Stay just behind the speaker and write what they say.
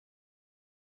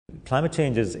Climate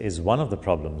change is one of the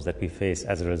problems that we face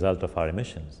as a result of our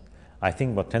emissions. I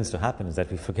think what tends to happen is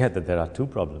that we forget that there are two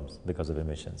problems because of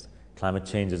emissions. Climate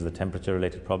change is the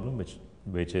temperature-related problem,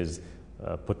 which is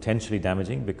potentially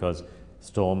damaging because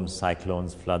storms,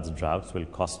 cyclones, floods, droughts will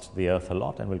cost the earth a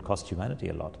lot and will cost humanity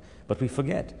a lot. But we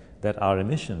forget that our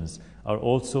emissions are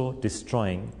also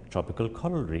destroying tropical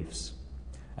coral reefs.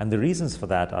 And the reasons for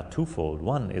that are twofold.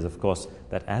 One is, of course,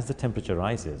 that as the temperature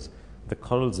rises, the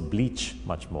corals bleach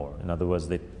much more. In other words,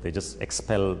 they just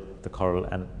expel the coral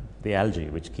and the algae,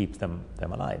 which keeps them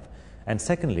alive. And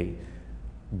secondly,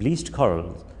 bleached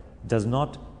coral does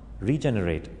not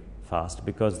regenerate fast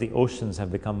because the oceans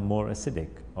have become more acidic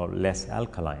or less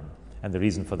alkaline. And the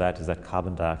reason for that is that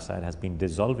carbon dioxide has been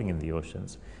dissolving in the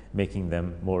oceans, making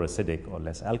them more acidic or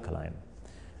less alkaline.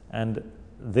 And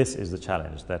this is the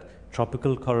challenge, that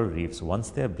tropical coral reefs,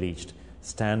 once they're bleached,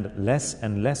 stand less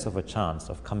and less of a chance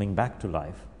of coming back to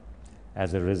life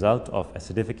as a result of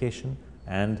acidification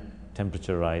and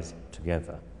temperature rise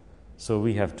together. So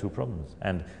we have two problems.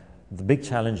 And the big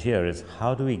challenge here is,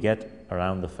 how do we get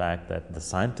around the fact that the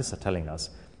scientists are telling us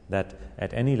that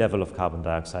at any level of carbon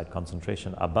dioxide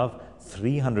concentration above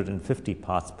 350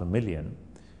 parts per million,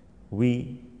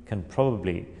 we can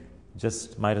probably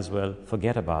just might as well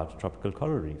forget about tropical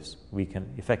coral reefs. We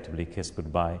can effectively kiss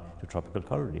goodbye to tropical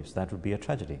coral reefs. That would be a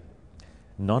tragedy.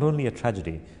 Not only a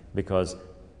tragedy because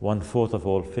 1/4 of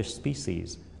all fish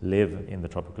species live in the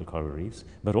tropical coral reefs,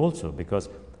 but also because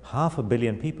 500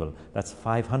 million people, that's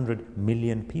 500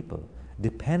 million people,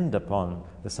 depend upon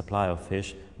the supply of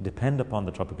fish, depend upon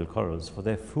the tropical corals for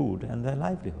their food and their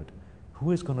livelihood.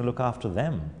 Who is going to look after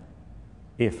them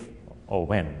if or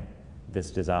when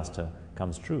this disaster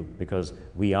comes true? Because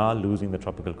we are losing the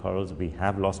tropical corals, we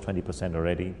have lost 20%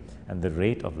 already, and the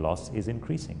rate of loss is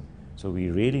increasing. So we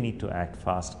really need to act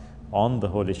fast on the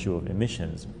whole issue of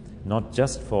emissions, not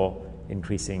just for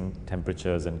increasing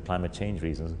temperatures and climate change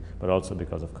reasons, but also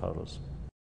because of corals.